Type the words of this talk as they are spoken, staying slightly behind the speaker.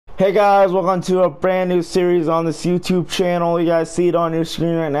Hey guys, welcome to a brand new series on this YouTube channel. You guys see it on your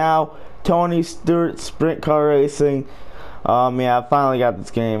screen right now. Tony Stewart's Sprint Car Racing. Yeah, I finally got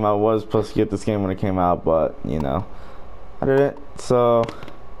this game. I was supposed to get this game when it came out, but you know, I didn't, so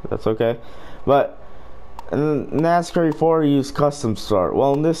that's okay. But in NASCAR 4, you use custom start.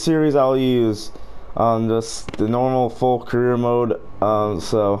 Well, in this series, I'll use just the normal full career mode.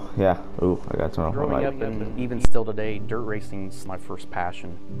 So yeah. Ooh, I got to turn off my mic. Growing up and even still today, dirt racing's my first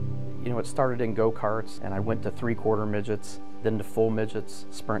passion. You know, it started in go-karts, and I went to 3/4 midgets, then to full midgets,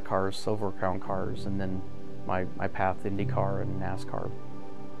 sprint cars, Silver Crown cars, and then my path IndyCar and NASCAR.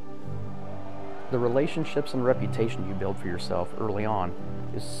 The relationships and reputation you build for yourself early on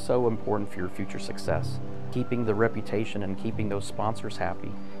is so important for your future success. Keeping the reputation and keeping those sponsors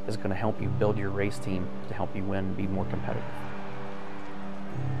happy is going to help you build your race team to help you win and be more competitive.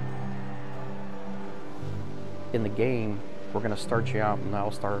 In the game, we're going to start you out in the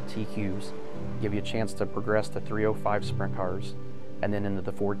All-Star TQs, give you a chance to progress to 305 sprint cars, and then into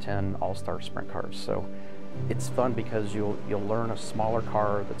the 410 All-Star sprint cars. So it's fun because you'll learn a smaller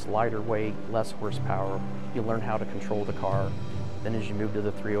car that's lighter weight, less horsepower. You'll learn how to control the car. Then as you move to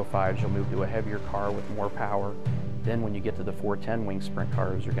the 305s, you'll move to a heavier car with more power. Then when you get to the 410 wing sprint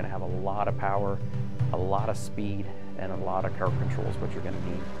cars, you're going to have a lot of power, a lot of speed, and a lot of car controls, which you're going to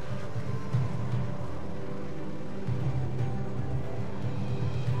need.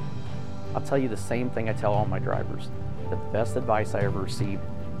 I'll tell you the same thing I tell all my drivers. The best advice I ever received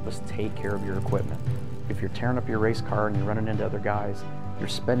was take care of your equipment. If you're tearing up your race car and you're running into other guys, you're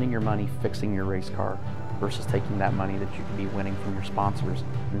spending your money fixing your race car versus taking that money that you could be winning from your sponsors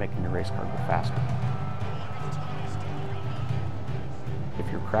and making your race car go faster. If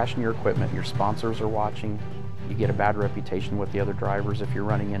you're crashing your equipment, your sponsors are watching, you get a bad reputation with the other drivers if you're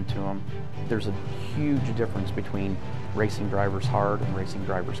running into them. There's a huge difference between racing drivers hard and racing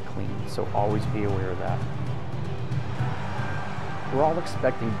drivers clean, so always be aware of that. We're all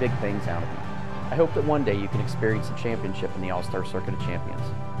expecting big things out of you. I hope that one day you can experience a championship in the All-Star Circuit of Champions,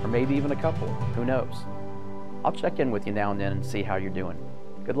 or maybe even a couple, who knows. I'll check in with you now and then and see how you're doing.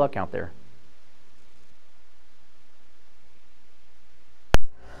 Good luck out there.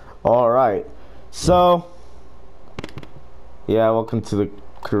 Alright, so yeah, welcome to the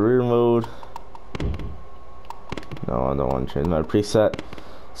career mode. No, I don't want to change my preset.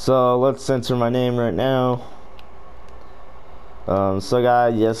 So let's enter my name right now. So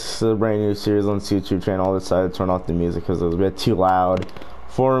guys, yes, this is a brand new series on this YouTube channel. I decided to turn off the music because it was a bit too loud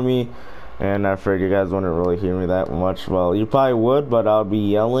for me, and I figured you guys wouldn't really hear me that much. Well, you probably would, but I'll be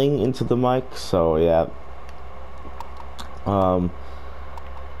yelling into the mic, so yeah.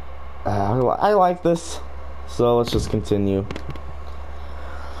 I like this, so let's just continue.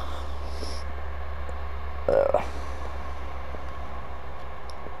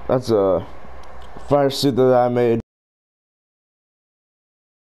 That's a fire suit that I made.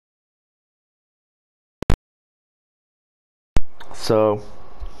 So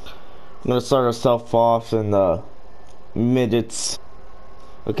I'm gonna start ourselves off in the midgets.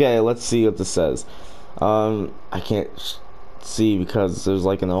 Okay, let's see what this says. I can't see because there's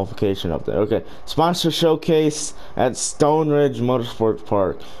like a notification up there. Okay, sponsor showcase at Stone Ridge Motorsports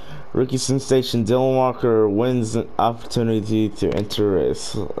Park. Rookie sensation Dylan Walker wins an opportunity to enter a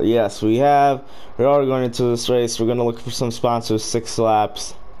race. Yes, we are going into this race. We're gonna look for some sponsors, 6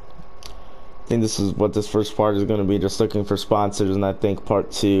 laps. I think this is what this first part is gonna be, just looking for sponsors, and I think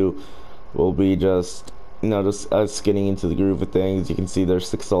part 2 will be just, you know, just us getting into the groove of things. You can see there's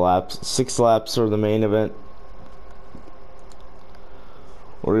 6 laps for the main event.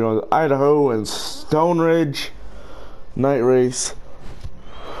 We're going to Idaho and Stone Ridge night race.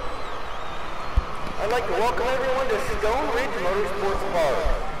 I'd like to welcome everyone to Stone Ridge Motorsports Park.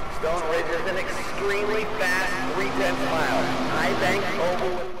 Stone Ridge is an extremely fast 3/10 mile high bank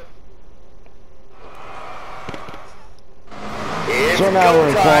oval. It's So now we're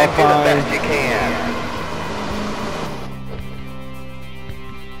in go time. Do the qualifying. best you can.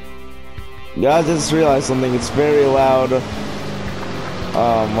 Guys, I just realized something. It's very loud.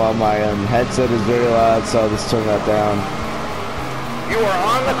 Well, my headset is very loud, so I'll just turn that down. You are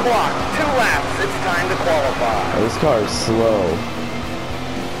on the clock. 2 laps. It's time to qualify. Oh, this car is slow.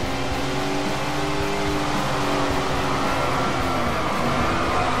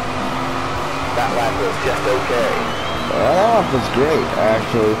 That lap was just okay. That lap was great,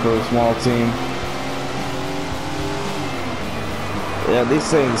 actually, for a small team. Yeah, these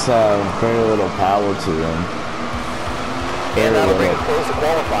things have very little power to them. And that'll bring us close to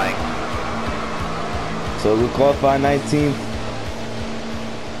qualifying. So we qualify 19th.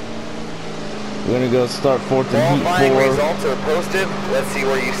 We're gonna go start fourth and heat Qualifying 4. results are posted. Let's see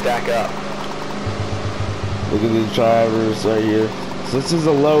where you stack up. Look at these drivers right here. So this is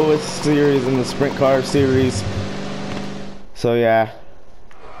the lowest series in the sprint car series. So yeah.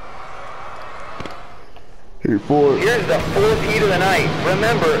 Heat 4. Here's the 4th heat of the night.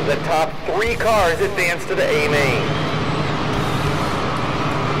 Remember, the top 3 cars advance to the A main.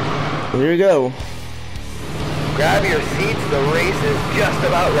 Here you go. Grab your seats, the race is just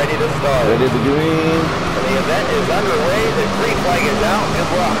about ready to start. Ready to green. The event is underway, the green flag is out,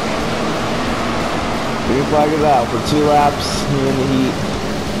 good luck. Green flag is out for 2 laps here in the heat.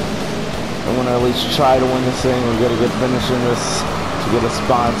 I'm gonna at least try to win this thing or get a good finish in this to get a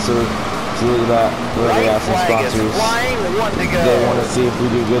sponsor. So look at that, we already got some sponsors. Flying, 1 to go. They wanna see if we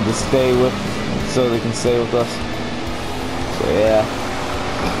do good to stay with, so they can stay with us. So yeah.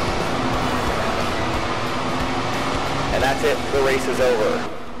 And that's it, the race is over.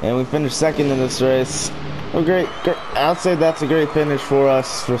 And we finished second in this race. Oh, great. I'd say that's a great finish for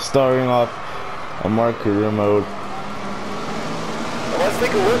us for starting off a Mark career mode. Let's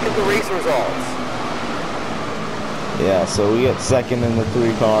take a look at the race results. Yeah, so we get second in the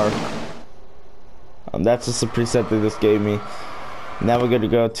 3 car. That's just a preset they just gave me. Now we're going to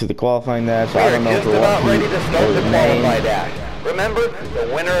go to the qualifying dash. I don't know if we're we're just about ready to start or the the main. qualify dash. Remember, the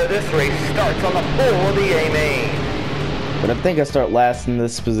winner of this race starts on the pole of the A main. But I think I start last in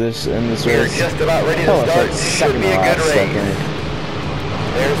this position in this We're race. just about ready to Oh, I start. start Should second be a to good last, race. second.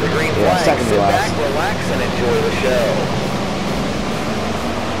 There's the green Yeah, flag. second to Sit last. back, relax, and enjoy the show.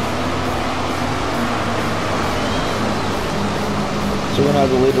 So we're gonna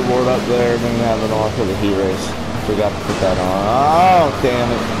have the leaderboard up there, and then we have it on for the heat race. Forgot to put that on. Oh, damn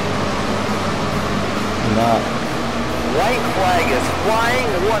it. Not. White flag is flying,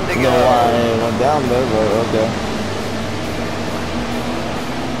 1 to No, go. I went down there, but okay.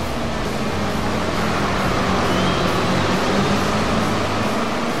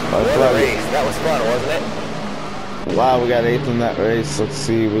 What a race. That was fun, wasn't it? Wow, we got 8th in that race. Let's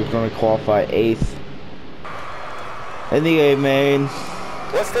see, we're going to qualify 8th in the A main.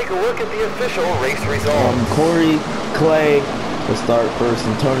 Let's take a look at the official race results. Corey Clay will start first,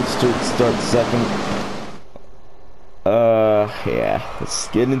 and Tony Stewart start second. Yeah, let's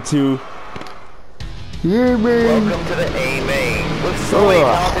get into A main. Welcome to the A main. With so many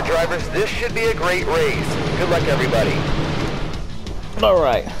talented drivers, this should be a great race. Good luck, everybody. All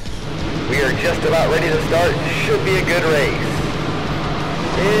right. We are just about ready to start. Should be a good race.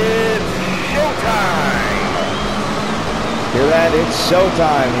 It's showtime. Hear that? It's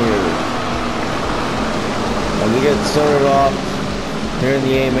showtime here. And we get started off here in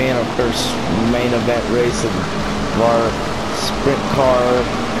the A main, our first main event race of our sprint car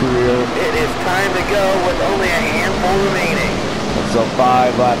career. It is time to go with only a handful remaining. So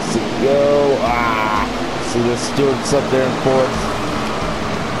 5 laps to go. See the Stewart's up there in 4th.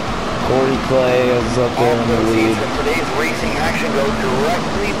 Corey Clay is up there in the lead. From today's racing action go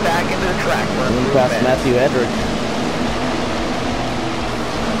directly back into the track for Moving past improvement. Matthew Edrick.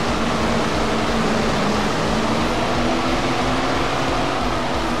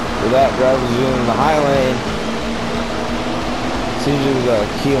 For that, drivers in the high lane. It's usually the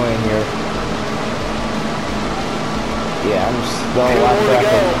key lane here. Yeah, I'm just going lap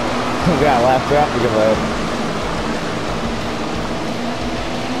traffic. We got lap traffic ahead.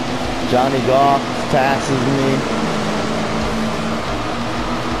 Johnny Goff passes me.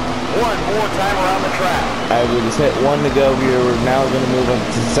 One more time around the track. We just hit 1 to go here. We're now going to move up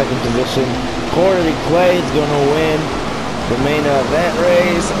to second position. Corey Clay is going to win the main event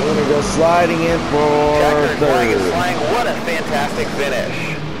race. I'm going to go sliding in for Checkered flag is third. flying. What a fantastic finish.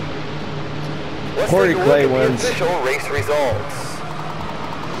 Let's Corey take a Clay look at wins. the official race results.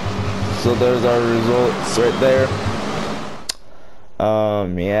 So there's our results right there.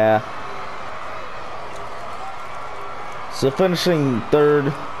 Yeah. So finishing third,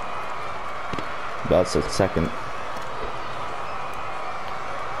 about second.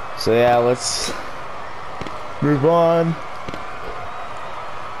 So yeah, let's move on.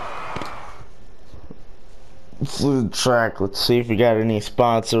 Let's do the track. Let's see if we got any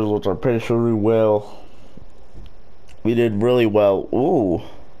sponsors, which I'm pretty sure we will. We did really well. Ooh.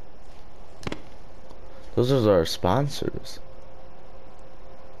 Those are our sponsors.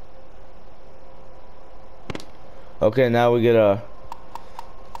 Okay, now we gotta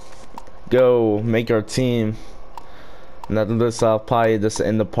go make our team. And after this, I'll probably just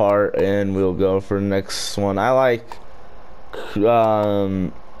end the part and we'll go for the next one. I like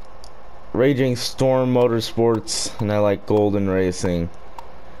Raging Storm Motorsports, and I like Golden Racing.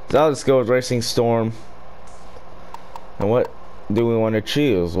 So I'll just go with Racing Storm. And what do we want to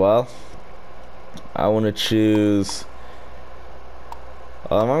choose? Well, I want to choose.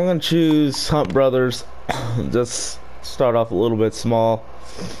 I'm gonna choose Hunt Brothers. Just start off a little bit small.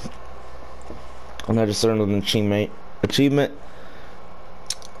 I'm not just earned an achievement.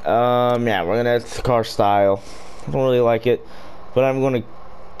 Yeah, we're gonna add the car style. I don't really like it, but I'm gonna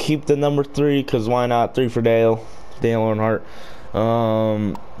keep the number 3 because why not? 3 for Dale Earnhardt.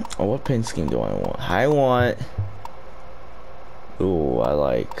 What paint scheme do I want? I want. Ooh, I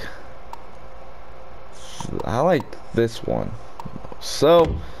like this one.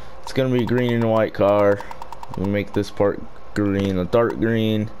 So it's gonna be green and white car. We make this part green, a dark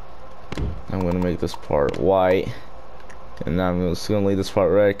green. I'm gonna make this part white, and I'm just gonna leave this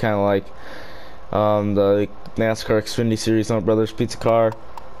part red, kind of like the NASCAR Xfinity Series Hunt Brothers Pizza car.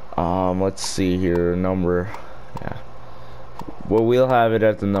 Let's see here, number. Yeah. Well, we'll have it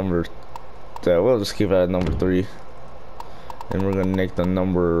at the number. We'll just keep it at number 3, and we're gonna make the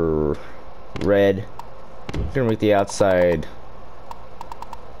number red. We're gonna make the outside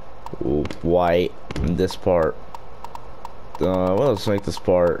white, and this part. Well, let's make this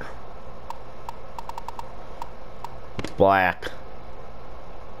part black.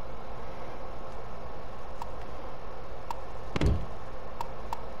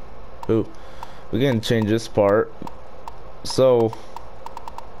 Ooh, we can change this part. So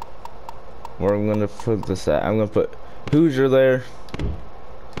where I'm gonna put this at? I'm gonna put Hoosier there.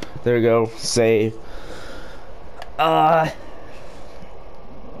 There we go. Save.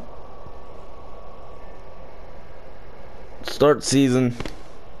 Start season.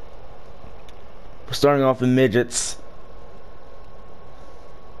 We're starting off in midgets.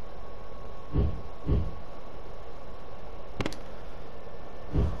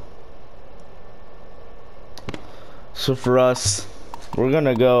 So for us, we're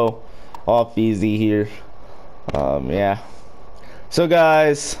gonna go off easy here. Yeah. So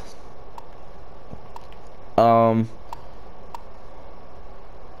guys, so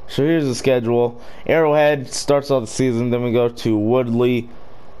here's the schedule. Arrowhead starts off the season, then we go to Woodley,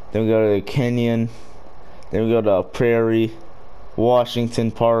 then we go to Kenyon, then we go to Prairie,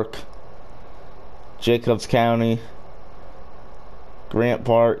 Washington Park, Jacobs County, Grant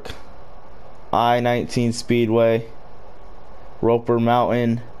Park, I-19 Speedway, Roper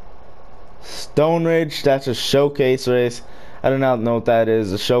Mountain, Stone Ridge. That's a showcase race. I do not know what that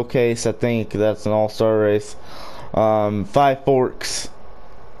is. A showcase, I think that's an all-star race. Five Forks,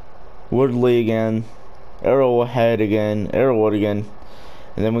 Woodley again, Arrowwood again,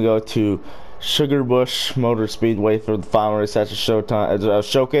 and then we go to Sugar Bush Motor Speedway for the final race. That's a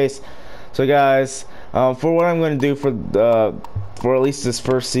showcase. So guys, for what I'm going to do for at least this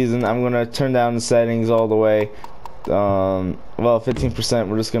first season, I'm going to turn down the settings all the way. Well, 15%.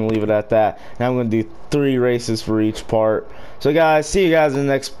 We're just going to leave it at that. Now I'm going to do 3 races for each part. So guys, see you guys in the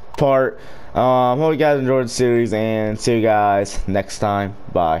next part. Hope you guys enjoyed the series, and see you guys next time.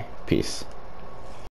 Bye. Peace.